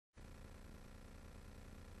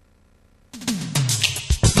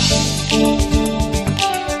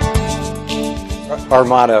Our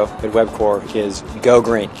motto at Webcor is Go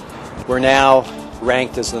Green. We're now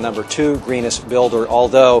ranked as the #2 greenest builder,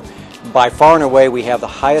 although by far and away we have the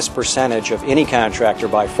highest percentage of any contractor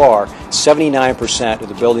by far. 79% of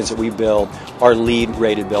the buildings that we build are LEED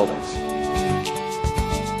rated buildings.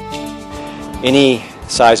 Any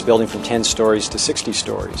size building from 10 stories to 60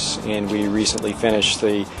 stories, and we recently finished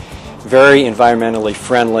the very environmentally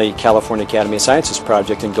friendly California Academy of Sciences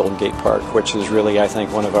project in Golden Gate Park, which is really, I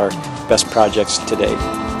think, one of our best projects to date.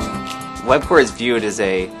 Webcor is viewed as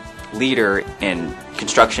a leader in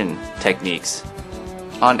construction techniques.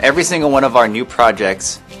 On every single one of our new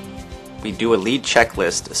projects, we do a LEED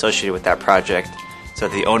checklist associated with that project so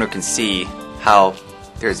that the owner can see how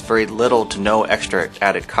there's very little to no extra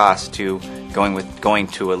added cost to going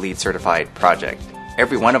to a LEED certified project.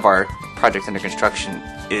 Every one of our projects under construction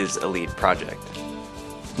is a LEED project.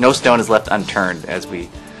 No stone is left unturned as we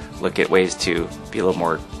look at ways to be a little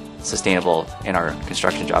more sustainable in our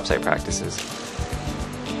construction job site practices.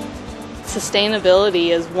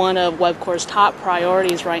 Sustainability is one of Webcor's top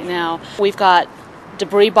priorities right now. We've got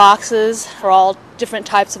debris boxes for all different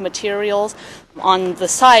types of materials. On the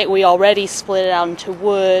site, we already split it out into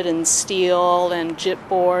wood and steel and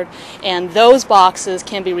gypboard, and those boxes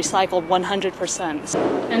can be recycled 100%.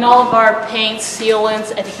 And all of our paints,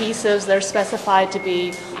 sealants, adhesives, they're specified to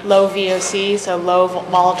be low VOC, so low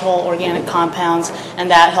volatile organic compounds, and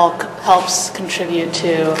that helps contribute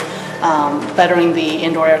to bettering the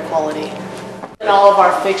indoor air quality. And all of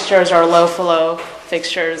our fixtures are low flow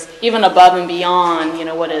fixtures, even above and beyond,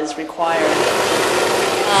 what is required.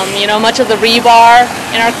 Much of the rebar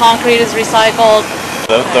in our concrete is recycled.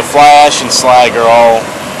 The fly ash and slag are all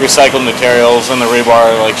recycled materials, and the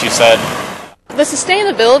rebar, like you said. The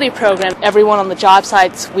sustainability program, everyone on the job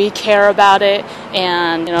sites, we care about it,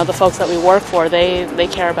 and the folks that we work for, they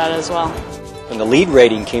care about it as well. When the LEED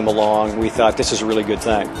rating came along, we thought this is a really good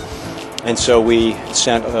thing. And so we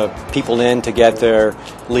sent people in to get their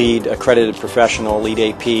LEED accredited professional, LEED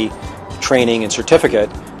AP training and certificate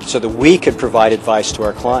so that we could provide advice to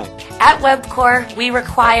our client. At Webcor, we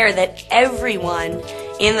require that everyone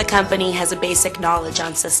in the company has a basic knowledge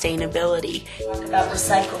on sustainability. Talk about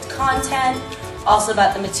recycled content, also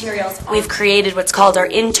about the materials. We've created what's called our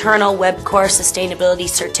internal Webcor Sustainability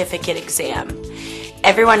Certificate exam.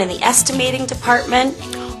 Everyone in the estimating department,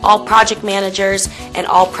 all project managers, and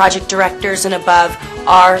all project directors and above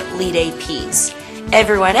are LEED APs.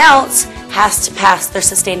 Everyone else has to pass their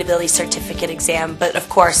sustainability certificate exam, but of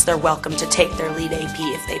course they're welcome to take their LEED AP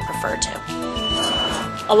if they prefer to.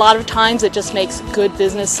 A lot of times it just makes good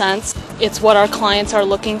business sense. It's what our clients are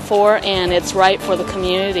looking for, and it's right for the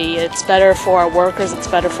community. It's better for our workers, it's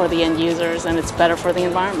better for the end users, and it's better for the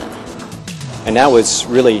environment. And that was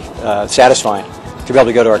really satisfying to be able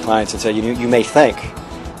to go to our clients and say, you may think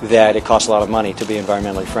that it costs a lot of money to be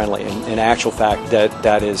environmentally friendly. In actual fact,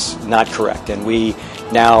 that is not correct. And we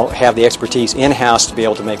now have the expertise in-house to be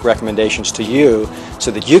able to make recommendations to you so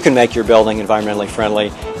that you can make your building environmentally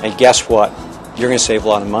friendly. And guess what? You're going to save a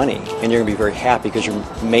lot of money, and you're going to be very happy because your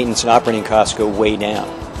maintenance and operating costs go way down.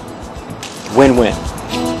 Win-win.